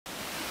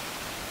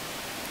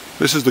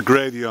This is the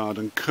graveyard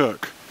and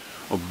kirk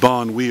of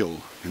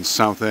Barnweill in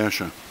South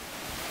Ayrshire.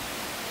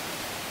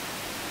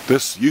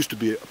 This used to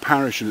be a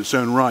parish in its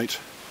own right,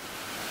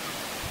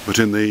 but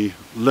in the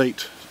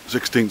late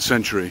 16th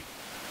century,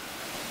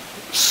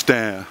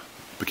 Stair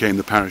became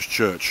the parish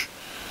church,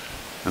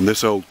 and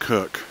this old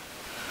kirk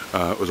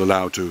was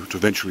allowed to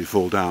eventually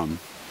fall down.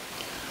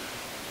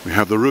 We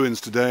have the ruins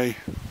today,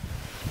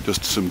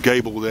 just some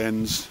gabled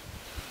ends,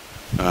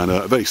 and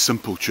a very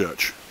simple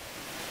church.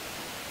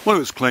 One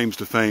of its claims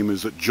to fame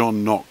is that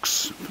John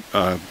Knox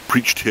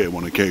preached here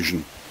one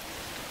occasion.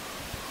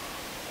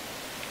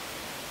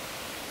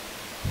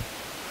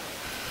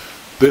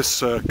 This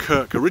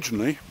kirk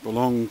originally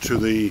belonged to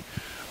the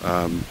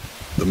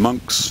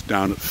monks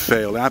down at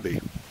Fale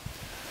Abbey.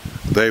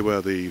 They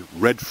were the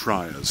Red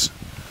Friars,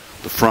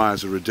 the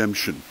Friars of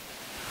Redemption,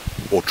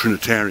 or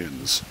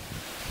Trinitarians.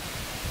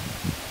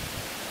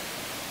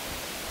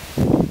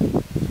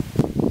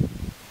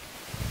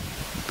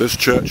 This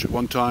church at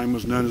one time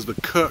was known as the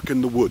Kirk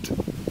in the Wood.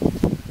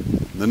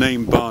 The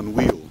name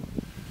Barnweill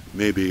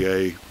may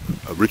be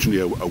originally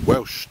a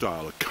Welsh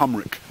style, a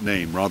Cymric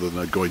name rather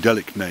than a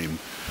Goidelic name,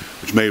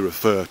 which may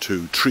refer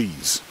to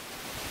trees.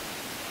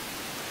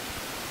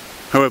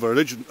 However,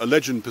 a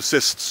legend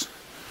persists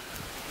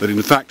that in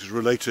fact is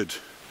related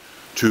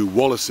to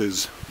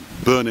Wallace's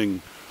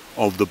burning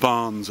of the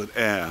barns at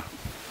Ayr.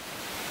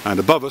 And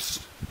above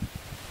us,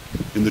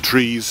 in the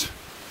trees,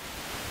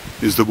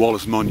 is the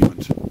Wallace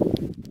Monument.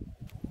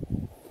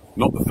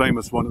 Not the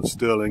famous one at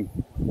Stirling,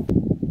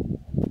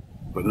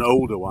 but an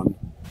older one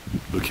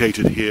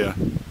located here,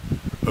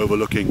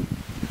 overlooking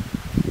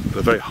at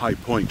a very high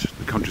point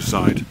the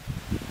countryside.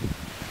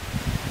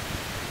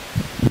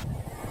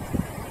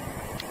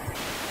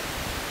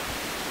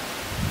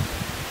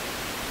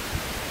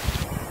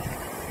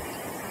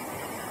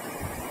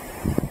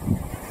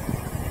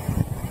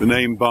 The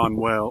name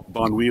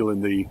Barnweill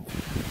in the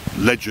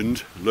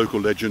legend,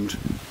 local legend,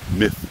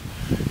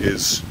 myth,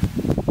 is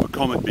a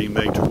comment being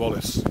made to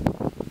Wallace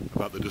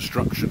about the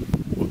destruction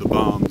of the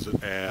barns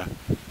at Ayr,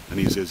 and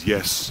he says,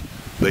 yes,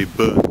 they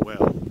burn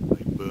well,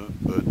 they burn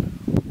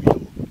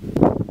weel.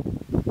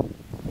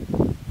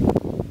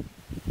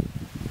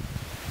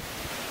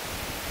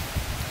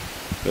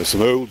 There's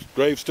some old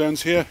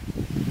gravestones here.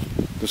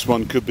 This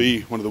one could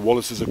be one of the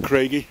Wallaces of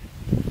Craigie.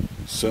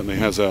 Certainly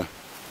has a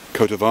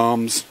coat of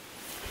arms,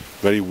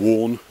 very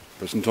worn,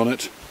 present on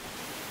it.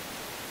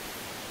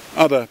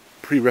 Other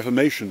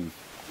pre-reformation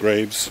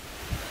graves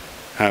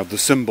have the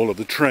symbol of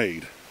the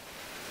trade.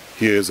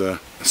 Here's a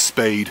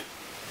spade,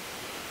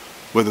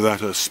 whether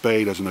that a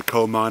spade as in a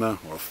coal miner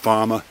or a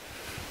farmer,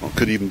 or it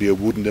could even be a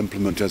wooden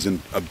implement as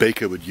in a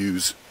baker would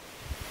use.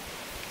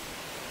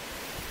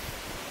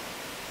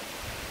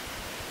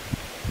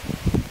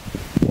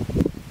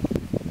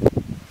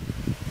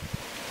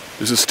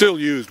 This is still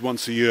used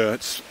once a year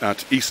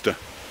at Easter,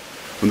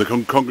 when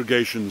the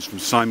congregations from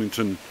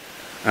Symington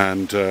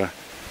and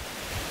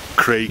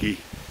Craigie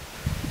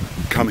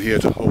come here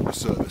to hold a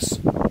service.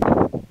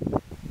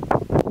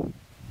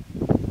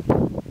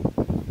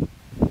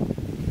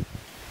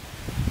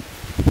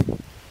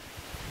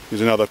 Here's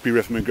another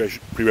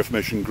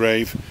pre-reformation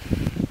grave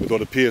with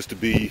what appears to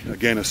be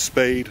again a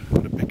spade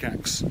and a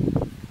pickaxe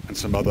and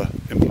some other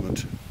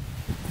implement.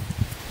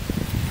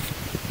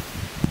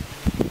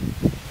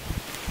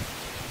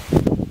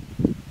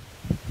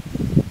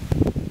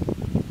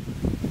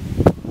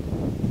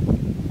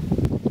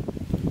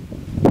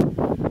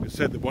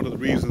 Said that one of the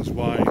reasons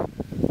why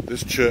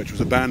this church was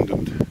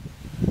abandoned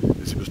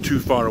is it was too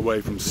far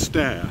away from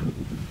Stair,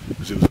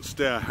 because it was at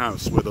Stair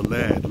House where the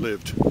laird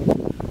lived,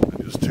 and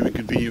it was too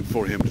inconvenient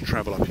for him to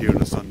travel up here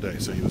on a Sunday,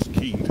 so he was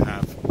keen to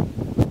have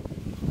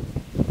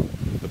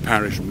the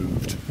parish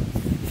moved.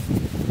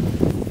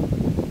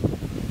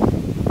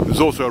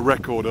 There's also a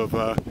record of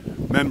a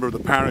member of the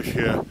parish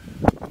here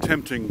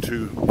attempting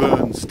to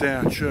burn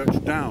Stair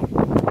Church down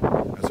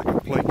as a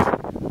complaint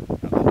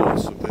at the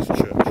loss of this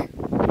church.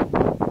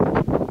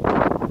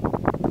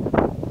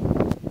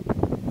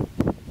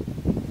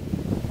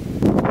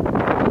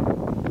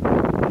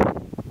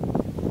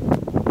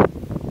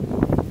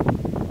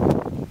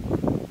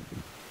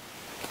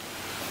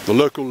 The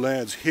local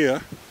lairds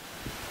here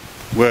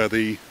were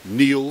the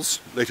Neils,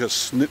 later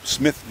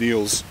Smith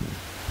Neils,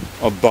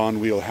 of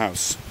Barnweill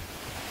House.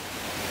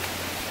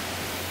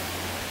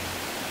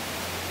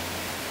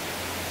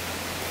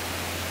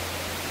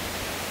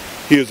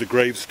 Here's a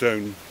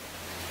gravestone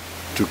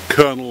to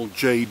Colonel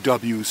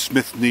J.W.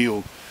 Smith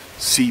Neil,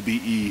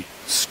 CBE,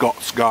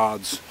 Scots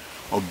Guards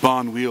of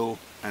Barnweill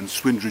and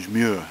Swindridge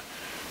Muir.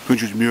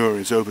 Swindridge Muir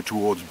is over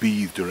towards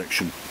Beath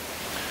direction.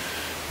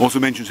 Also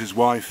mentions his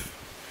wife,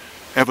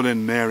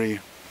 Evelyn Mary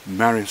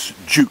Maris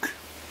Duke.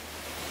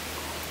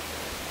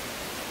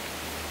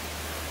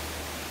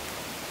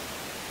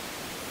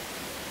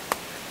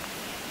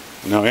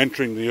 Now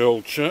entering the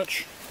old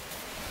church.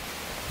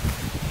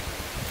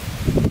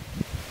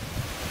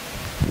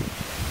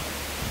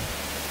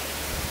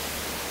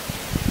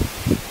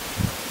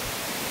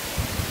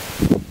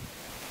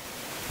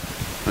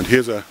 And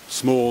here's a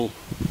small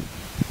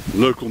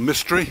Local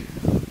mystery.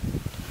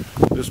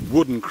 This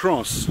wooden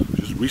cross,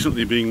 which has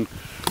recently been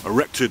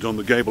erected on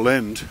the gable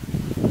end,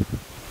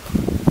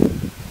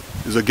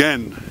 is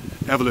again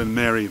Evelyn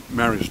Mary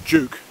Maris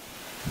Duke,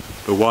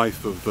 the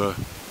wife of the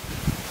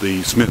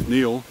Smith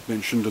Neal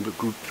mentioned in the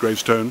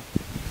gravestone.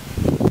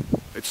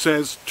 It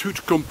says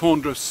 "tout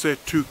comprendre c'est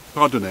tout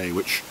pardonner,"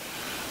 which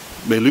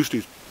may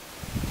loosely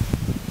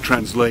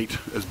translate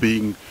as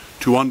being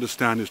 "to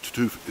understand is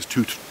to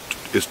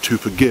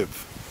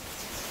forgive,"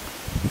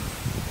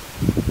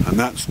 and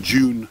that's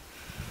June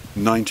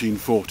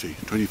 1940,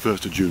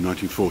 21st of June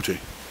 1940.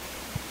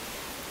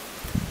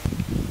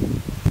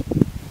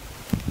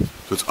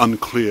 So it's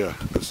unclear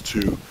as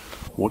to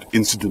what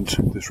incident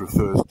this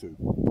refers to.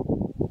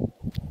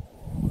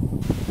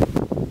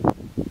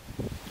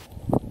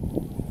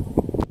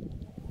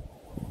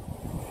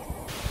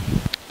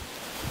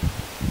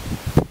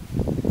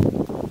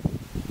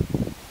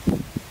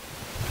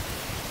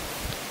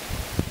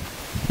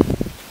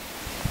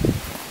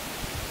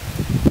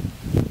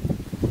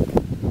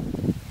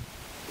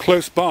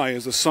 Close by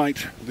is the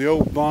site of the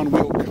old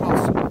Barnweill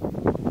Castle.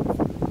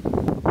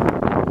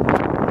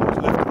 What's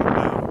left of it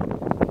now,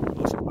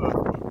 lots of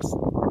earthworks.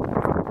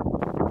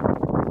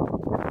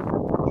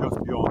 Just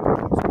beyond the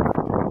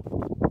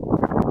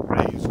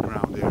raised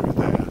ground area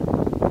there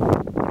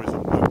is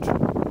a moat.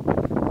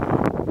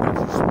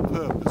 That's a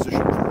superb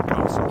position for a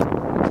castle. It's a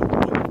wonderful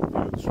view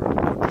through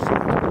the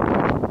countryside.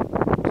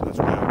 So that's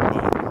where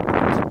Barnweill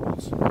Castle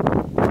was.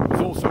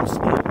 There's also a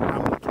small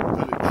hamlet or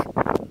village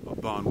of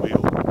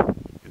Barnweill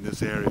in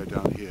this area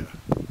down here,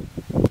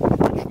 of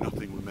which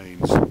nothing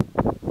remains.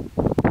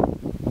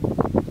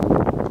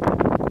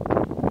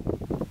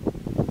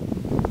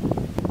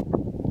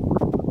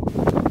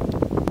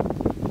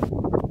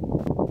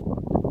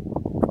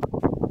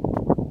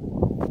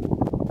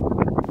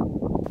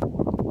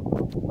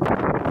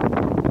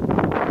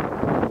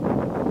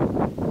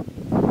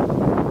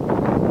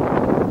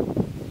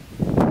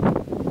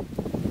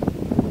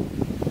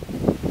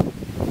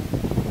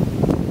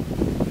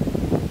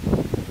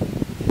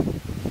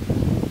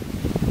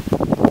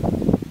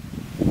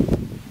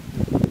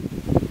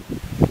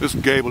 This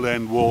gable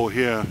end wall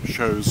here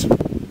shows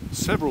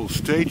several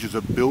stages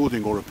of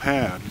building or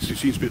repair. There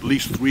seems to be at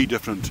least 3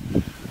 different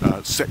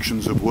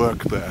sections of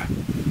work there.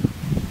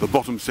 The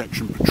bottom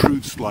section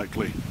protrudes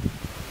slightly.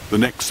 The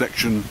next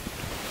section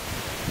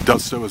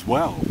does so as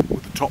well,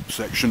 with the top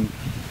section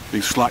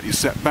being slightly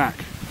set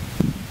back.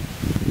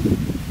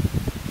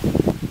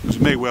 This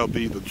may well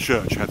be that the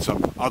church had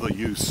some other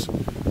use,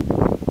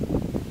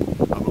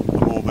 a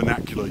more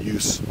vernacular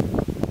use,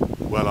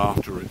 well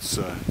after its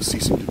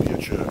ceasing to be a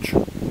church.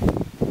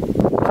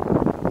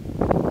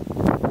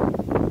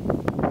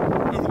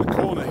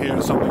 Here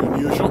is something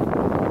unusual.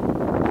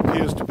 It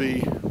appears to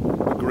be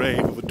the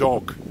grave of a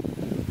dog.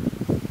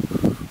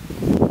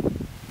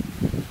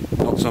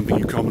 Not something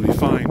you commonly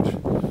find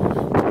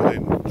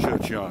within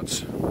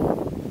churchyards.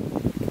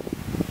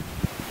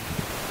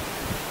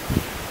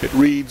 It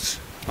reads,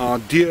 "Our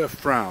dear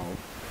Frau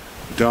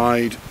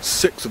died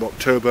 6th of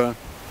October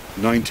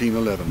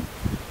 1911.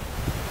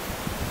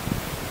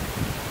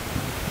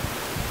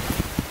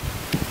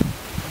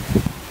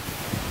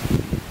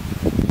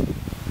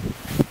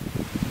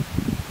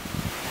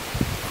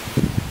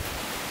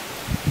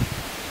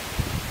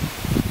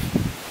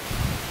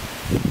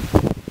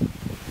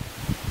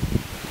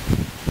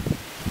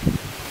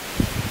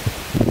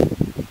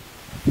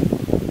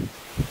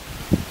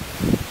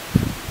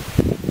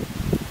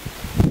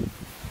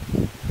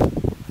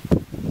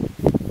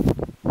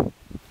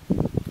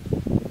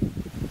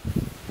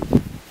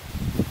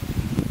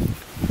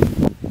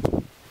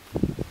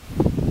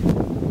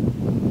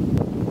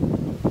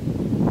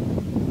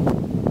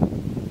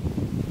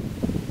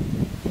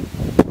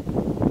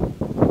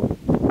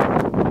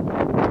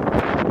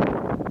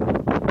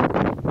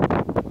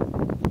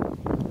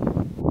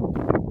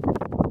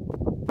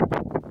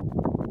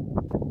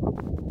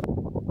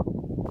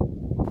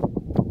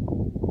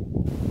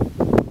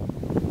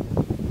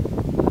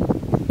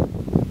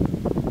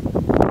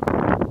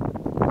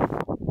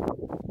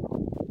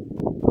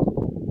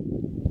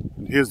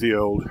 Here's the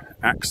old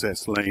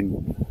access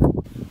lane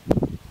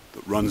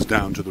that runs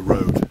down to the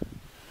road.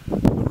 The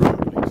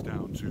road leads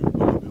down to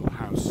Barnweill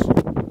House,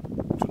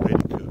 to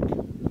Lady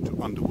Kirk,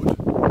 to Underwood.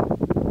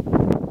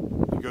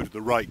 If you go to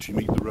the right, you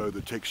meet the road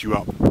that takes you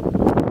up